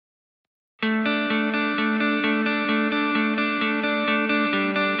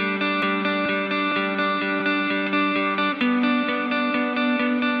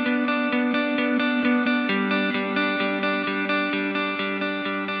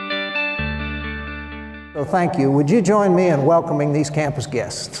So thank you. Would you join me in welcoming these campus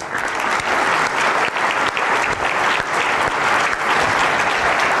guests?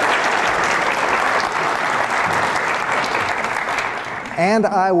 And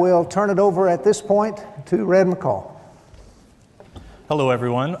I will turn it over at this point to Red McCall. Hello,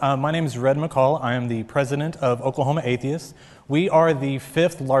 everyone. My name is Red McCall. I am the president of Oklahoma Atheists. We are the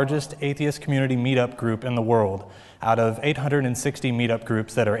 5th largest atheist community meetup group in the world. Out of 860 meetup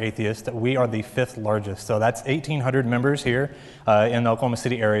groups that are atheist, we are the 5th largest. So that's 1,800 members here in the Oklahoma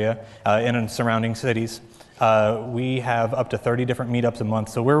City area and in surrounding cities. We have up to 30 different meetups a month.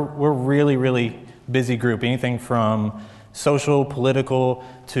 So we're really, really busy group. Anything from social, political,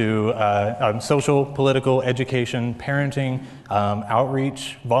 to education, parenting,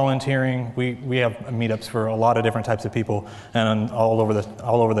 outreach, volunteering. We have meetups for a lot of different types of people and all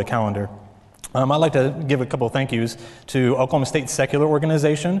over the calendar. I'd like to give a couple of thank yous to Oklahoma State Secular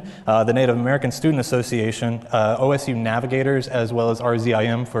Organization, the Native American Student Association, OSU Navigators, as well as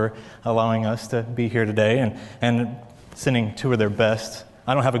RZIM for allowing us to be here today and sending 2 of their best.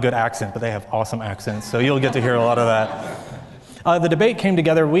 I don't have a good accent, but they have awesome accents, so you'll get to hear a lot of that. The debate came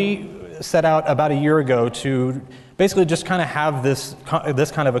together. We set out about a year ago to basically just kind of have this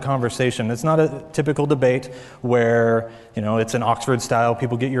kind of a conversation. It's not a typical debate where, it's an Oxford style,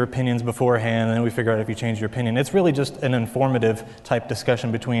 people get your opinions beforehand, and then we figure out if you change your opinion. It's really just an informative type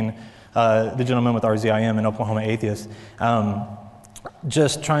discussion between the gentleman with RZIM and Oklahoma Atheists.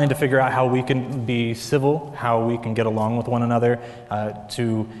 Just trying to figure out how we can be civil, how we can get along with one another,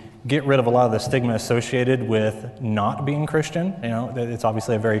 to get rid of a lot of the stigma associated with not being Christian. It's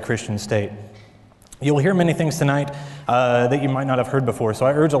obviously a very Christian state. You'll hear many things tonight that you might not have heard before, so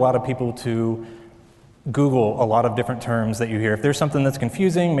I urge a lot of people to Google a lot of different terms that you hear. If there's something that's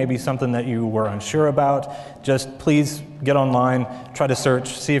confusing, maybe something that you were unsure about, just please get online, try to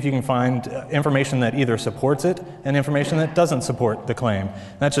search, see if you can find information that either supports it and information that doesn't support the claim.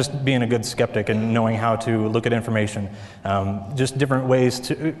 That's just being a good skeptic and knowing how to look at information. Just different ways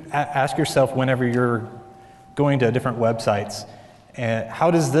to ask yourself whenever you're going to different websites, how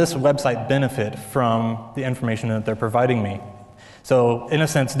does this website benefit from the information that they're providing me? So, in a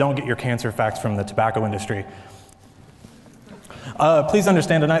sense, don't get your cancer facts from the tobacco industry. Please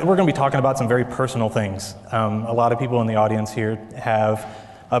understand tonight, we're going to be talking about some very personal things. A lot of people in the audience here have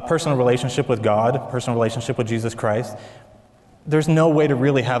a personal relationship with God, a personal relationship with Jesus Christ. There's no way to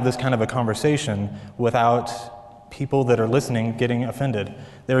really have this kind of a conversation without people that are listening getting offended.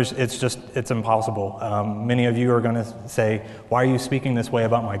 It's impossible. Many of you are going to say, why are you speaking this way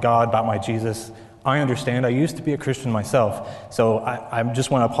about my God, about my Jesus? I understand. I used to be a Christian myself, so I just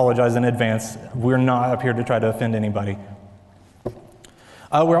want to apologize in advance. We're not up here to try to offend anybody.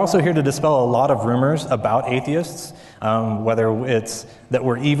 We're also here to dispel a lot of rumors about atheists, whether it's that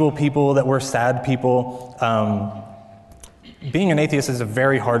we're evil people, that we're sad people. Being an atheist is a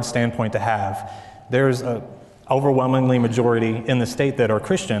very hard standpoint to have. There's an overwhelmingly majority in the state that are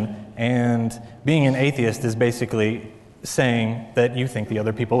Christian, and being an atheist is basically saying that you think the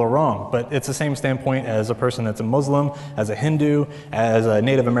other people are wrong. But it's the same standpoint as a person that's a Muslim, as a Hindu, as a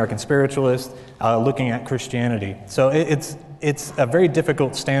Native American spiritualist, looking at Christianity. So it's a very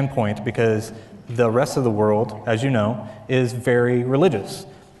difficult standpoint because the rest of the world, as you know, is very religious.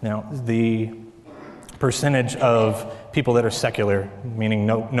 Now, the percentage of people that are secular, meaning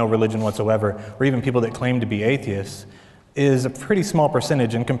no religion whatsoever, or even people that claim to be atheists, is a pretty small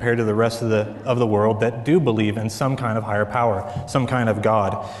percentage in compared to the rest of the world that do believe in some kind of higher power, some kind of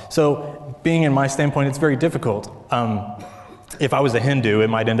God. So being in my standpoint, it's very difficult. If I was a Hindu, it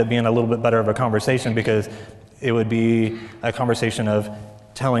might end up being a little bit better of a conversation because it would be a conversation of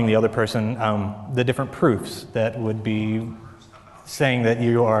telling the other person the different proofs that would be saying that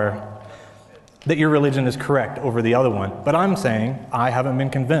that your religion is correct over the other one. But I'm saying I haven't been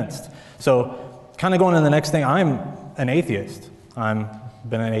convinced. So kind of going to the next thing, I'm an atheist. I've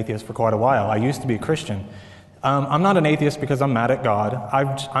been an atheist for quite a while. I used to be a Christian. I'm not an atheist because I'm mad at God.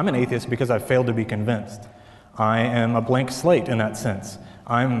 I'm an atheist because I've failed to be convinced. I am a blank slate in that sense.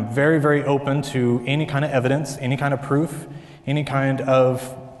 I'm very, very open to any kind of evidence, any kind of proof, any kind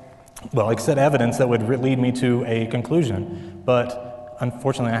of, like I said, evidence that would lead me to a conclusion. But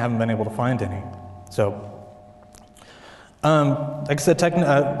unfortunately, I haven't been able to find any. So, like I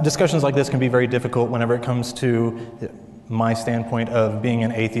said, discussions like this can be very difficult whenever it comes to my standpoint of being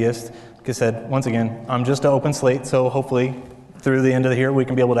an atheist. Like I said, once again, I'm just an open slate, so hopefully through the end of the year we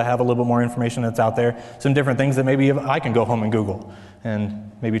can be able to have a little bit more information that's out there, some different things that maybe I can go home and Google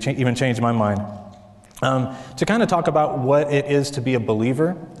and maybe even change my mind. To kind of talk about what it is to be a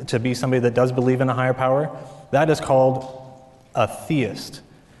believer, to be somebody that does believe in a higher power, that is called a theist.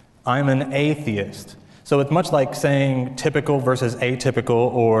 I'm an atheist. So it's much like saying typical versus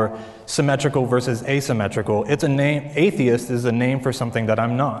atypical or symmetrical versus asymmetrical. It's a name. Atheist is a name for something that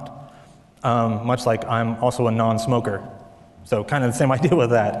I'm not, much like I'm also a non-smoker. So kind of the same idea with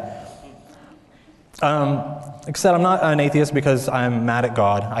that. Except I'm not an atheist because I'm mad at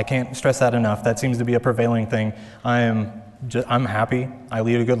God. I can't stress that enough. That seems to be a prevailing thing. I'm happy. I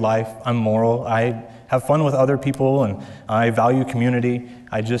lead a good life. I'm moral. I have fun with other people, and I value community.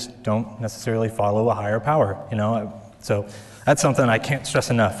 I just don't necessarily follow a higher power, So that's something I can't stress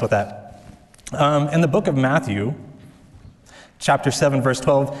enough with that. In the book of Matthew, chapter 7, verse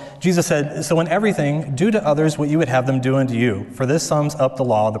 12, Jesus said, "So in everything, do to others what you would have them do unto you, for this sums up the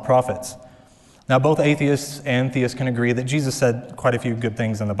law of the prophets." Now, both atheists and theists can agree that Jesus said quite a few good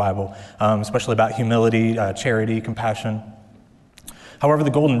things in the Bible, especially about humility, charity, compassion. However, the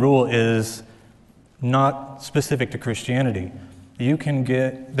golden rule is not specific to Christianity.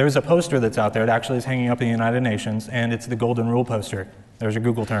 There's a poster that's out there that actually is hanging up in the United Nations, and it's the golden rule poster. There's a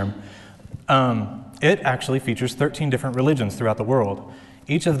Google term. It actually features 13 different religions throughout the world,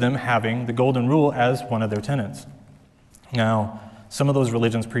 each of them having the golden rule as one of their tenets. Now, some of those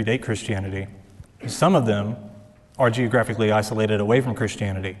religions predate Christianity. Some of them are geographically isolated away from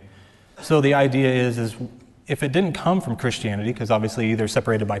Christianity. So the idea is if it didn't come from Christianity, because obviously either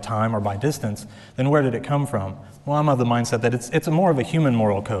separated by time or by distance, then where did it come from? Well, I'm of the mindset that it's more of a human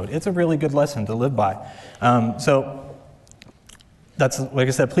moral code. It's a really good lesson to live by. So that's, like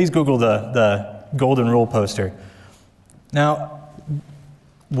I said, please Google the golden rule poster. Now,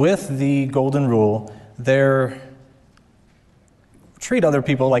 with the golden rule, treat other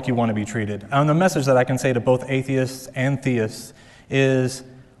people like you want to be treated. And the message that I can say to both atheists and theists is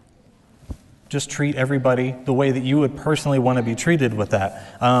just treat everybody the way that you would personally want to be treated with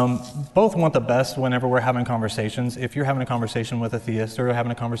that. Both want the best whenever we're having conversations. If you're having a conversation with a theist or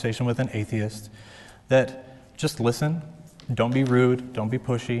having a conversation with an atheist, that just listen, don't be rude, don't be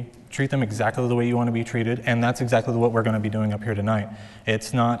pushy, treat them exactly the way you want to be treated, and that's exactly what we're going to be doing up here tonight.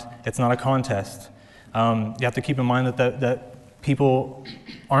 It's not a contest. You have to keep in mind that people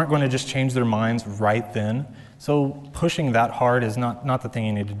aren't going to just change their minds right then. So pushing that hard is not the thing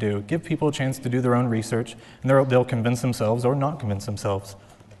you need to do. Give people a chance to do their own research, and they'll convince themselves or not convince themselves.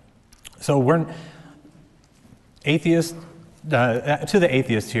 So we're atheists, to the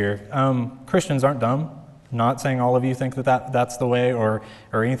atheist here, Christians aren't dumb. Not saying all of you think that's the way or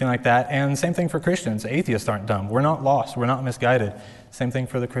anything like that. And same thing for Christians. Atheists aren't dumb. We're not lost. We're not misguided. Same thing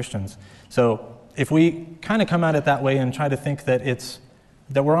for the Christians. So if we kind of come at it that way and try to think that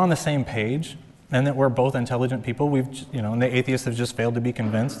we're on the same page and that we're both intelligent people, and the atheists have just failed to be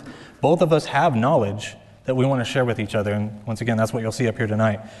convinced. Both of us have knowledge that we want to share with each other, and once again, that's what you'll see up here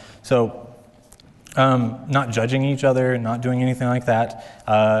tonight. So, not judging each other, not doing anything like that.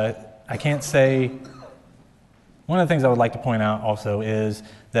 I can't say. One of the things I would like to point out also is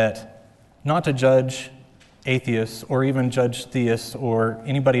that not to judge atheists or even judge theists or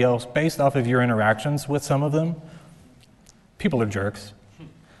anybody else based off of your interactions with some of them. People are jerks.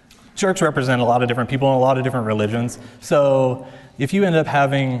 Jerks represent a lot of different people in a lot of different religions. So if you end up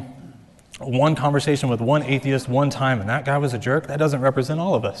having one conversation with one atheist one time and that guy was a jerk, that doesn't represent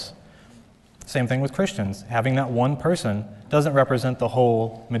all of us. Same thing with Christians. Having that one person doesn't represent the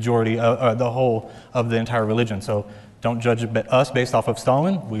whole majority, the whole of the entire religion. So don't judge us based off of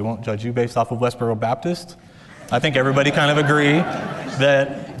Stalin. We won't judge you based off of Westboro Baptist. I think everybody kind of agree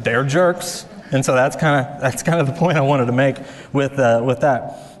that they're jerks. And so that's kind of the point I wanted to make with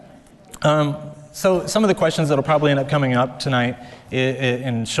that. So some of the questions that will probably end up coming up tonight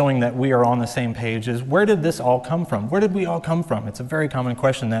in showing that we are on the same page is, where did this all come from? Where did we all come from? It's a very common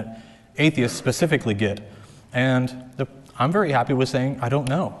question that atheists specifically get. And I'm very happy with saying, I don't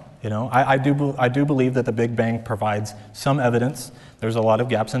know. I do believe that the Big Bang provides some evidence. There's a lot of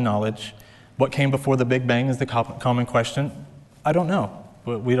gaps in knowledge. What came before the Big Bang is the common question. I don't know.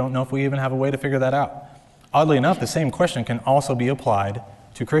 But we don't know if we even have a way to figure that out. Oddly enough, the same question can also be applied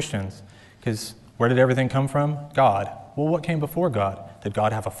to Christians. Because where did everything come from? God. Well, what came before God? Did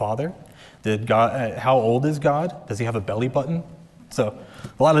God have a father? How old is God? Does he have a belly button? So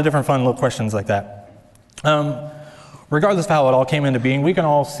a lot of different fun little questions like that. Regardless of how it all came into being, we can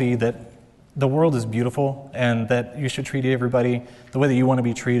all see that the world is beautiful and that you should treat everybody the way that you want to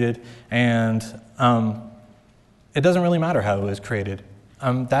be treated. And it doesn't really matter how it was created.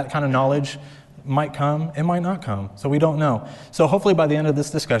 That kind of knowledge might come, it might not come, so we don't know. So hopefully by the end of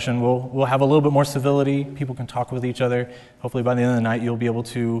this discussion, we'll have a little bit more civility. People can talk with each other. Hopefully by the end of the night, you'll be able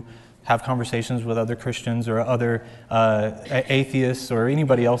to have conversations with other Christians or other atheists or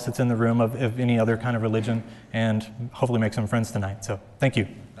anybody else that's in the room of any other kind of religion, and hopefully make some friends tonight. So thank you.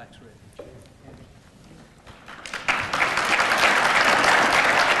 Thanks, Rick.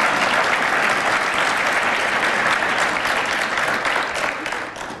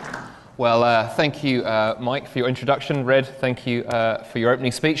 Well, thank you, Mike, for your introduction. Red, thank you for your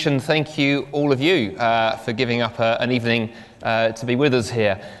opening speech, and thank you, all of you, for giving up an evening to be with us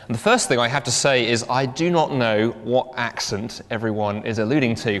here. And the first thing I have to say is I do not know what accent everyone is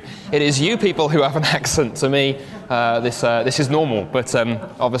alluding to. It is you people who have an accent. To me, this is normal, but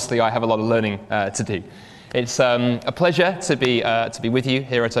obviously I have a lot of learning to do. It's a pleasure to be with you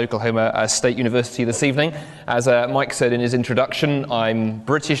here at Oklahoma State University this evening. As Mike said in his introduction, I'm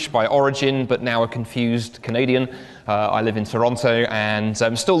British by origin, but now a confused Canadian. I live in Toronto, and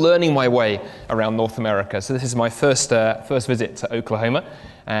I'm still learning my way around North America. So this is my first visit to Oklahoma.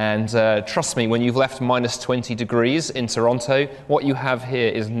 And trust me, when you've left minus 20 degrees in Toronto, what you have here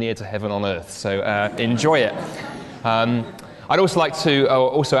is near to heaven on earth. So enjoy it. I'd also like to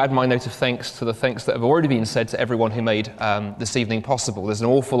also add my note of thanks to the thanks that have already been said to everyone who made this evening possible. There's an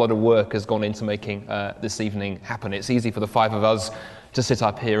awful lot of work has gone into making this evening happen. It's easy for the five of us to sit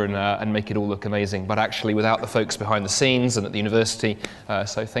up here and make it all look amazing, but actually without the folks behind the scenes and at the university,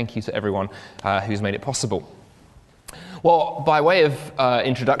 so thank you to everyone who's made it possible. Well, by way of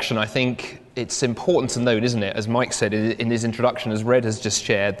introduction, I think it's important to note, isn't it, as Mike said in his introduction, as Red has just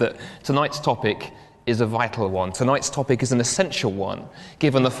shared, that tonight's topic is a vital one. Tonight's topic is an essential one,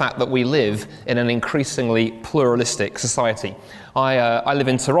 given the fact that we live in an increasingly pluralistic society. I live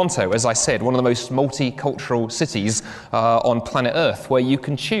in Toronto, as I said, one of the most multicultural cities on planet Earth, where you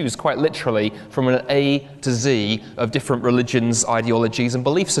can choose quite literally from an A to Z of different religions, ideologies, and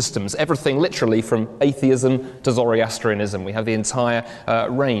belief systems. Everything literally from atheism to Zoroastrianism. We have the entire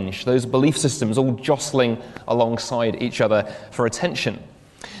range. Those belief systems all jostling alongside each other for attention.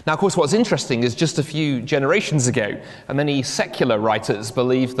 Now, of course, what's interesting is just a few generations ago, many secular writers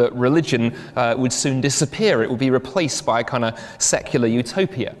believed that religion would soon disappear. It would be replaced by a kind of secular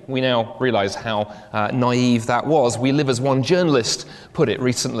utopia. We now realize how naive that was. We live, as one journalist put it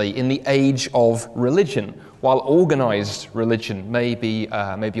recently, in the age of religion. While organized religion may be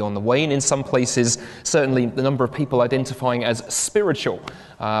on the wane in some places, certainly the number of people identifying as spiritual,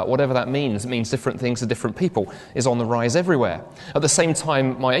 whatever that means, it means different things to different people, is on the rise everywhere. At the same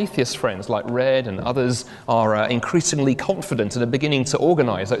time, my atheist friends like Red and others are increasingly confident and are beginning to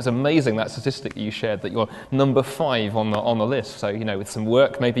organize. It's amazing, that statistic you shared, that you're number 5 on the list. So, with some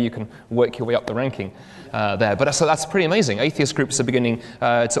work, maybe you can work your way up the ranking there. But so that's pretty amazing. Atheist groups are beginning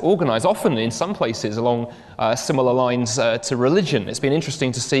to organize, often in some places along similar lines to religion. It's been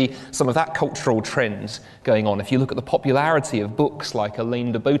interesting to see some of that cultural trends going on. If you look at the popularity of books like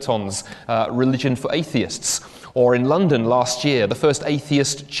Alain de Botton's Religion for Atheists, or in London last year, the first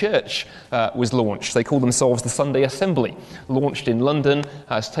atheist church was launched. They call themselves the Sunday Assembly. Launched in London,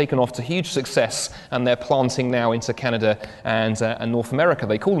 has taken off to huge success, and they're planting now into Canada and North America.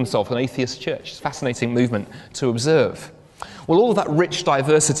 They call themselves an atheist church. It's a fascinating movement to observe. Well, all of that rich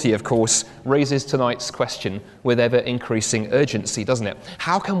diversity, of course, raises tonight's question with ever-increasing urgency, doesn't it?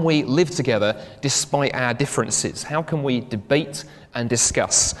 How can we live together despite our differences? How can we debate and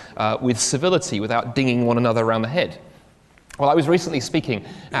discuss with civility without dinging one another around the head? Well, I was recently speaking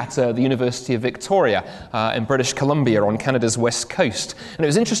at the University of Victoria in British Columbia on Canada's west coast. And it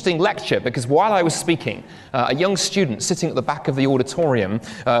was an interesting lecture because while I was speaking, a young student sitting at the back of the auditorium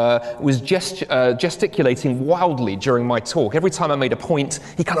was gesticulating wildly during my talk. Every time I made a point,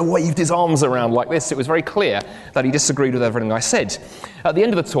 he kind of waved his arms around like this. It was very clear that he disagreed with everything I said. At the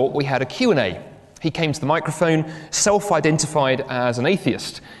end of the talk, we had a Q&A. He came to the microphone, self-identified as an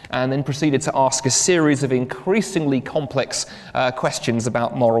atheist, and then proceeded to ask a series of increasingly complex questions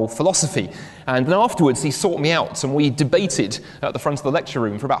about moral philosophy. And then afterwards, he sought me out, and we debated at the front of the lecture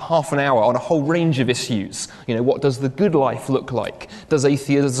room for about half an hour on a whole range of issues. What does the good life look like? Does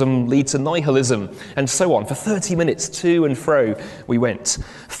atheism lead to nihilism? And so on. For 30 minutes, to and fro, we went.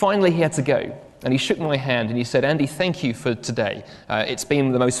 Finally, he had to go. And he shook my hand and he said, "Andy, thank you for today. It's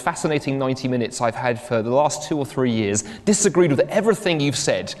been the most fascinating 90 minutes I've had for the last 2 or 3 years. Disagreed with everything you've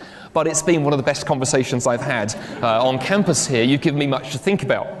said, but it's been one of the best conversations I've had on campus here. You've given me much to think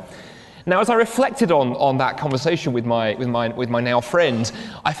about." Now, as I reflected on that conversation with my now friend,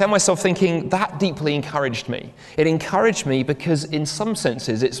 I found myself thinking that deeply encouraged me. It encouraged me because in some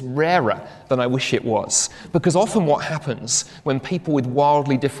senses it's rarer than I wish it was. Because often what happens when people with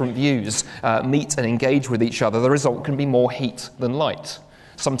wildly different views meet and engage with each other, the result can be more heat than light.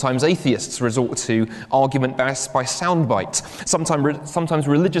 Sometimes atheists resort to argument by soundbite. Sometimes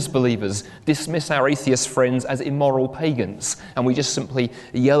religious believers dismiss our atheist friends as immoral pagans, and we just simply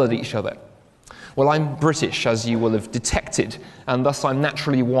yell at each other. Well, I'm British, as you will have detected, and thus I'm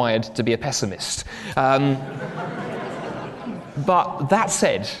naturally wired to be a pessimist. But that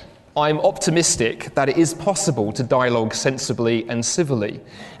said, I'm optimistic that it is possible to dialogue sensibly and civilly.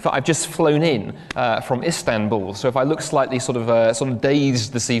 In fact, I've just flown in from Istanbul, so if I look slightly sort of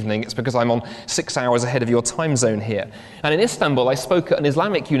dazed this evening, it's because I'm on 6 hours ahead of your time zone here. And in Istanbul, I spoke at an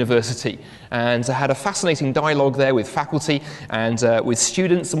Islamic university and had a fascinating dialogue there with faculty and with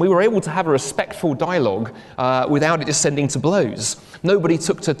students, and we were able to have a respectful dialogue without it descending to blows. Nobody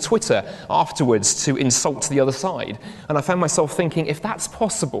took to Twitter afterwards to insult the other side. And I found myself thinking, if that's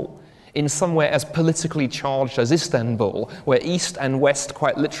possible in somewhere as politically charged as Istanbul, where East and West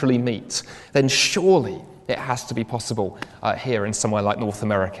quite literally meet, then surely it has to be possible here in somewhere like North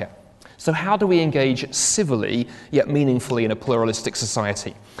America. So how do we engage civilly yet meaningfully in a pluralistic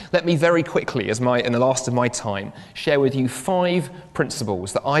society? Let me very quickly, in the last of my time, share with you 5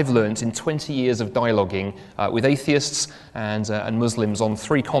 principles that I've learned in 20 years of dialoguing with atheists and Muslims on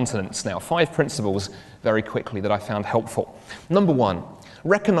 3 continents now. 5 principles very quickly that I found helpful. Number 1,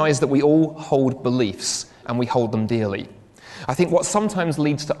 recognize that we all hold beliefs and we hold them dearly. I think what sometimes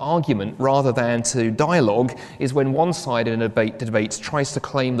leads to argument rather than to dialogue is when one side in a debate tries to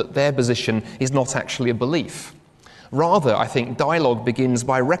claim that their position is not actually a belief. Rather, I think dialogue begins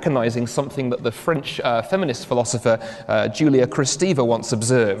by recognizing something that the French feminist philosopher Julia Kristeva once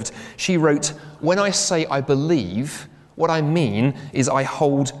observed. She wrote, "When I say I believe, what I mean is I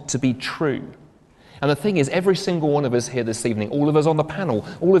hold to be true." And the thing is, every single one of us here this evening, all of us on the panel,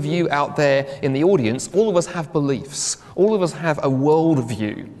 all of you out there in the audience, all of us have beliefs. All of us have a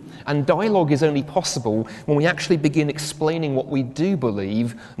worldview. And dialogue is only possible when we actually begin explaining what we do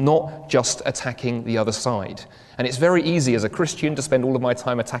believe, not just attacking the other side. And it's very easy as a Christian to spend all of my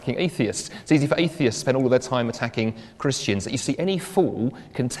time attacking atheists. It's easy for atheists to spend all of their time attacking Christians. You see, any fool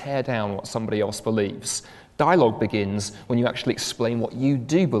can tear down what somebody else believes. Dialogue begins when you actually explain what you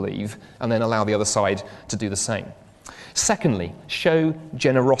do believe and then allow the other side to do the same. Secondly, show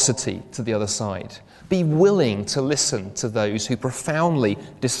generosity to the other side. Be willing to listen to those who profoundly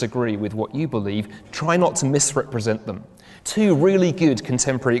disagree with what you believe. Try not to misrepresent them. 2 really good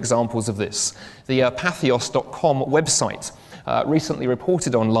contemporary examples of this. The pathos.com website recently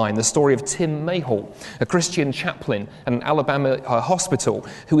reported online the story of Tim Mayhall, a Christian chaplain at an Alabama hospital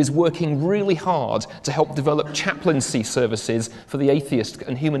who is working really hard to help develop chaplaincy services for the atheist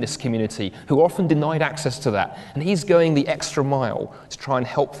and humanist community who are often denied access to that. And he's going the extra mile to try and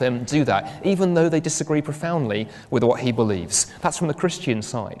help them do that, even though they disagree profoundly with what he believes. That's from the Christian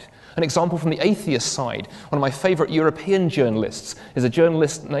side. An example from the atheist side, one of my favourite European journalists is a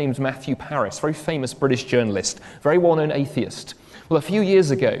journalist named Matthew Parris, very famous British journalist, very well-known atheist. Well, a few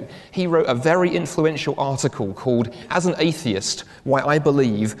years ago, he wrote a very influential article called "As an Atheist, Why I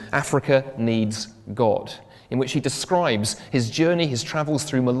Believe Africa Needs God," in which he describes his journey, his travels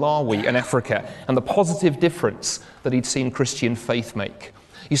through Malawi and Africa, and the positive difference that he'd seen Christian faith make.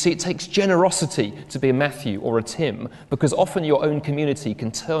 You see, it takes generosity to be a Matthew or a Tim, because often your own community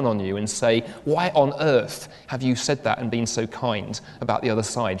can turn on you and say, "Why on earth have you said that and been so kind about the other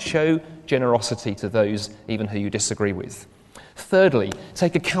side?" Show generosity to those even who you disagree with. Thirdly,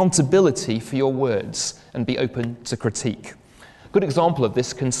 take accountability for your words and be open to critique. A good example of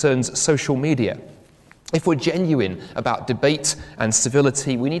this concerns social media. If we're genuine about debate and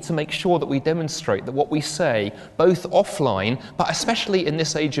civility, we need to make sure that we demonstrate that what we say, both offline, but especially in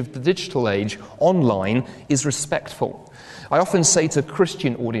this age of the digital age, online, is respectful. I often say to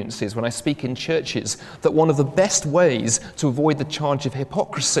Christian audiences when I speak in churches that one of the best ways to avoid the charge of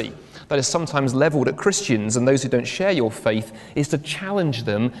hypocrisy that is sometimes leveled at Christians and those who don't share your faith is to challenge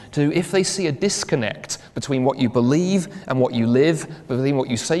them to, if they see a disconnect between what you believe and what you live, between what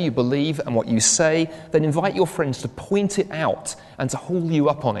you say you believe and what you say, then invite your friends to point it out and to haul you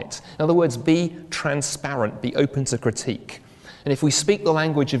up on it. In other words, be transparent, be open to critique. And if we speak the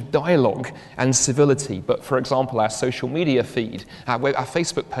language of dialogue and civility, but for example our social media feed, our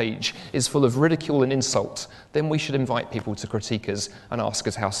Facebook page is full of ridicule and insult, then we should invite people to critique us and ask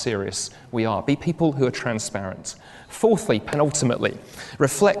us how serious we are. Be people who are transparent. Fourthly, penultimately,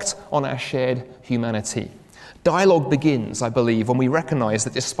 reflect on our shared humanity. Dialogue begins, I believe, when we recognize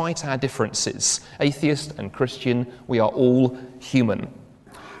that despite our differences, atheist and Christian, we are all human.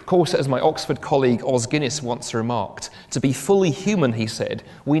 Of course, as my Oxford colleague Os Guinness once remarked, to be fully human, he said,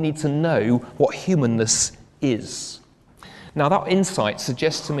 we need to know what humanness is. Now, that insight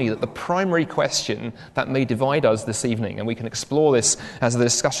suggests to me that the primary question that may divide us this evening, and we can explore this as the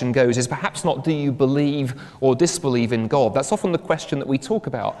discussion goes, is perhaps not do you believe or disbelieve in God? That's often the question that we talk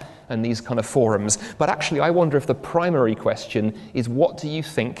about in these kind of forums. But actually, I wonder if the primary question is what do you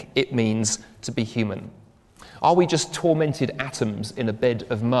think it means to be human? Are we just tormented atoms in a bed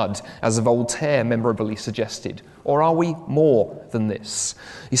of mud, as Voltaire memorably suggested? Or are we more than this?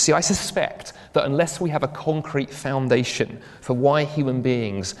 You see, I suspect that unless we have a concrete foundation for why human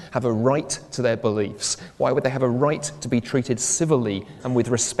beings have a right to their beliefs, why would they have a right to be treated civilly and with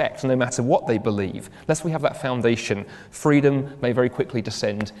respect no matter what they believe, unless we have that foundation, freedom may very quickly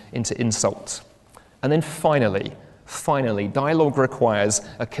descend into insult. And then finally, dialogue requires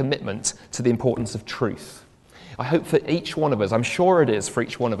a commitment to the importance of truth. I hope for each one of us, I'm sure it is for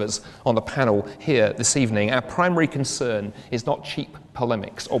each one of us on the panel here this evening, our primary concern is not cheap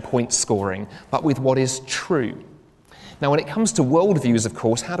polemics or point scoring, but with what is true. Now, when it comes to worldviews, of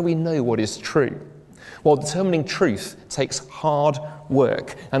course, how do we know what is true? Well, determining truth takes hard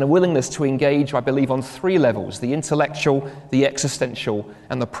work and a willingness to engage, I believe, on 3 levels: the intellectual, the existential,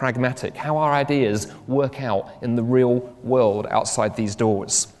 and the pragmatic, how our ideas work out in the real world outside these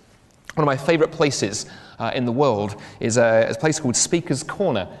doors. One of my favourite places in the world is a place called Speaker's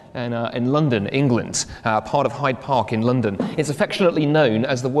Corner in London, England, part of Hyde Park in London. It's affectionately known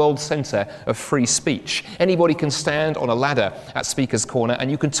as the world centre of free speech. Anybody can stand on a ladder at Speaker's Corner and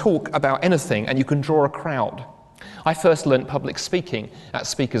you can talk about anything and you can draw a crowd. I first learnt public speaking at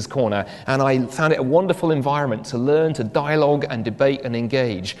Speaker's Corner, and I found it a wonderful environment to learn to dialogue and debate and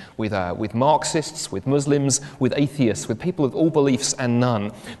engage with Marxists, with Muslims, with atheists, with people of all beliefs and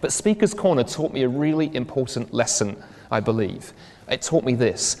none. But Speaker's Corner taught me a really important lesson, I believe. It taught me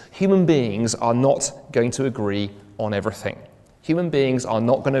this: human beings are not going to agree on everything. Human beings are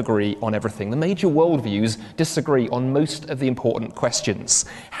not going to agree on everything. The major worldviews disagree on most of the important questions.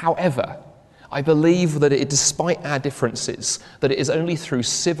 However, I believe that despite our differences, that it is only through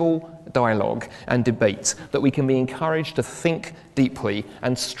civil dialogue and debate that we can be encouraged to think deeply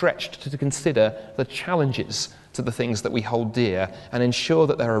and stretched to consider the challenges to the things that we hold dear and ensure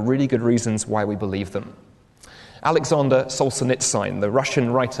that there are really good reasons why we believe them. Alexander Solzhenitsyn, the Russian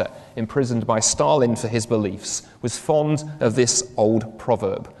writer imprisoned by Stalin for his beliefs, was fond of this old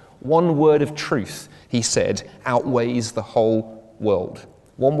proverb. One word of truth, he said, outweighs the whole world.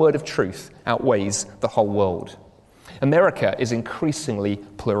 One word of truth outweighs the whole world. America is increasingly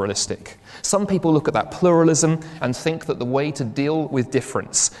pluralistic. Some people look at that pluralism and think that the way to deal with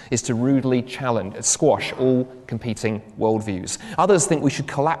difference is to rudely squash all competing worldviews. Others think we should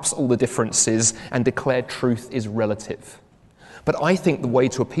collapse all the differences and declare truth is relative. But I think the way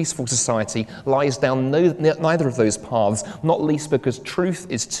to a peaceful society lies down neither of those paths, not least because truth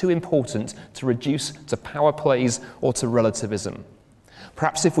is too important to reduce to power plays or to relativism.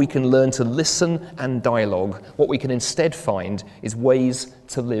 Perhaps if we can learn to listen and dialogue, what we can instead find is ways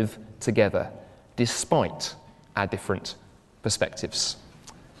to live together, despite our different perspectives.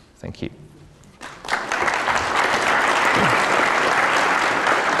 Thank you.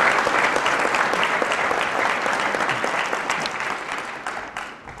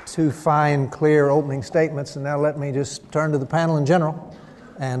 Two fine, clear opening statements, and now let me just turn to the panel in general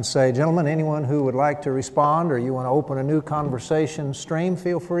and say, gentlemen, anyone who would like to respond or you want to open a new conversation stream,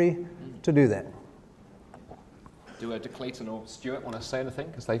 feel free to do that. Do Clayton or Stuart want to say anything?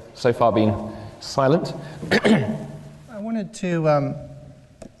 Because they've so far been silent. I wanted to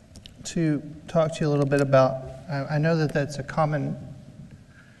talk to you a little bit about, I know that that's a common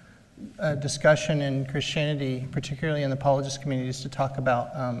discussion in Christianity, particularly in the apologist communities, to talk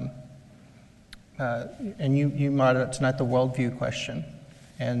about, and you brought up tonight, the worldview question.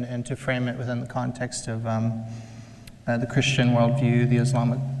 And to frame it within the context of the Christian worldview, the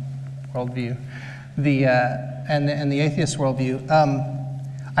Islamic worldview, and the atheist worldview.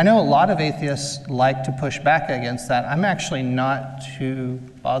 I know a lot of atheists like to push back against that. I'm actually not too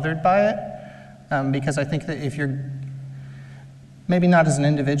bothered by it because I think that if you're maybe not as an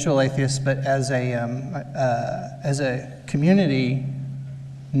individual atheist, but as a community,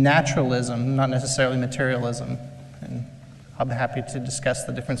 naturalism, not necessarily materialism. And I'll be happy to discuss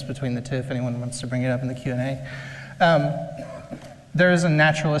the difference between the two if anyone wants to bring it up in the Q&A. There is a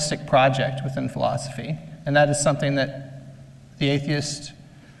naturalistic project within philosophy, and that is something that the atheists,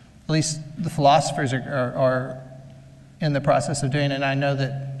 at least the philosophers, are in the process of doing, and I know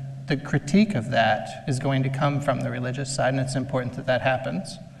that the critique of that is going to come from the religious side, and it's important that that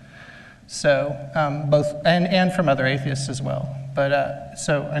happens. So both, and from other atheists as well. But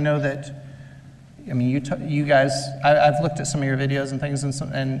so I know that, I mean, you guys, I've looked at some of your videos and things,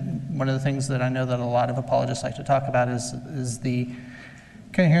 and one of the things that I know that a lot of apologists like to talk about is the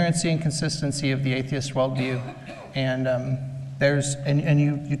coherency and consistency of the atheist worldview. And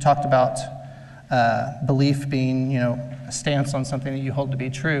you talked about belief being, a stance on something that you hold to be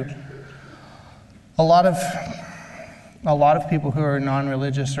true. A lot of a lot of people who are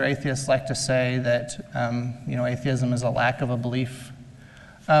non-religious or atheists like to say that atheism is a lack of a belief,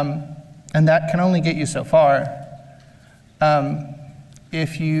 and that can only get you so far.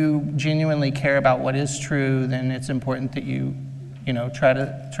 If you genuinely care about what is true, then it's important that you try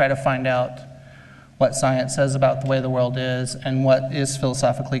to find out what science says about the way the world is and what is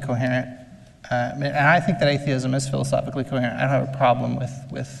philosophically coherent. And I think that atheism is philosophically coherent. I don't have a problem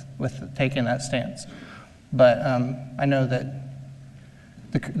with taking that stance. But I know that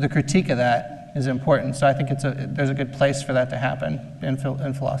the critique of that is important. So I think there's a good place for that to happen in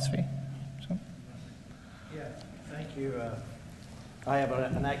philosophy. So. Yeah, thank you. I have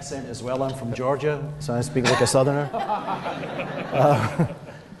an accent as well. I'm from Georgia, so I speak like a Southerner.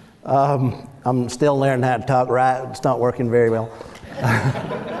 I'm still learning how to talk right. It's not working very well.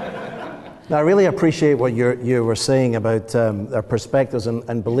 Now, I really appreciate what you were saying about our perspectives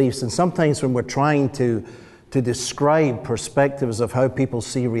and beliefs. And sometimes when we're trying to describe perspectives of how people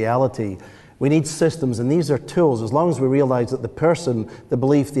see reality, we need systems, and these are tools. As long as we realize that the person, the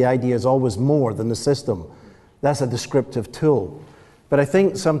belief, the idea is always more than the system, that's a descriptive tool. But I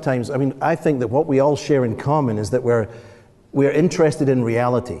think sometimes, I think that what we all share in common is that we're interested in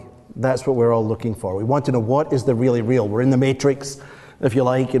reality. That's what we're all looking for. We want to know what is the really real. We're in the matrix, if you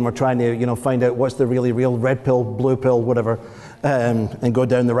like, and we're trying to find out what's the really real, red pill, blue pill, whatever, and go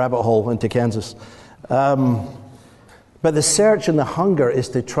down the rabbit hole into Kansas. But the search and the hunger is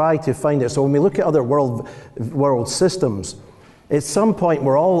to try to find it. So when we look at other world systems, at some point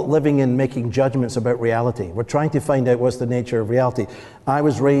we're all living in making judgments about reality. We're trying to find out what's the nature of reality. I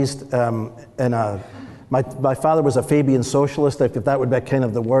was raised my father was a Fabian socialist, if that would be kind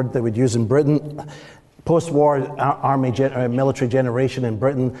of the word they would use in Britain. Post-war military generation in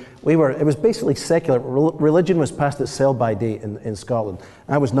Britain, it was basically secular. Religion was past its sell-by date in Scotland.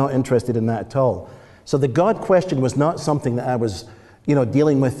 I was not interested in that at all. So the God question was not something that I was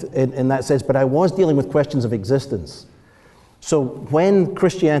dealing with in that sense, but I was dealing with questions of existence. So when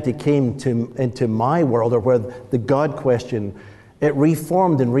Christianity came into my world, or where the God question, it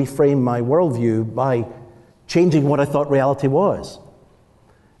reformed and reframed my worldview by changing what I thought reality was.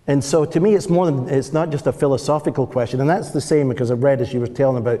 And so to me, it's not just a philosophical question, and that's the same because I read, as you were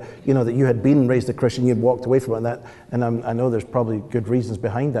telling about, that you had been raised a Christian, you had walked away from it, and I know there's probably good reasons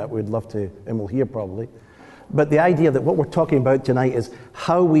behind that. We'd love to, and we'll hear probably. But the idea that what we're talking about tonight is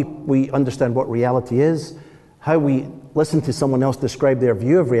how we understand what reality is, how we listen to someone else describe their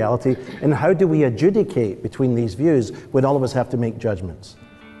view of reality, and how do we adjudicate between these views when all of us have to make judgments.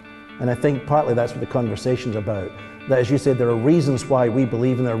 And I think partly that's what the conversation's about. That, as you said, there are reasons why we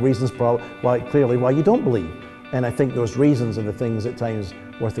believe, and there are reasons clearly why you don't believe. And I think those reasons are the things at times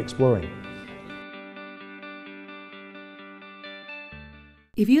worth exploring.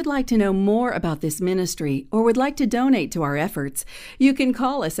 If you'd like to know more about this ministry or would like to donate to our efforts, you can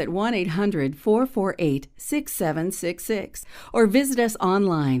call us at 1-800-448-6766 or visit us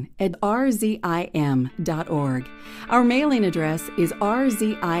online at rzim.org. Our mailing address is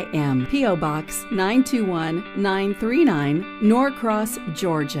RZIM, P.O. Box 921939, Norcross,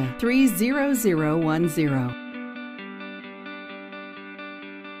 Georgia 30010.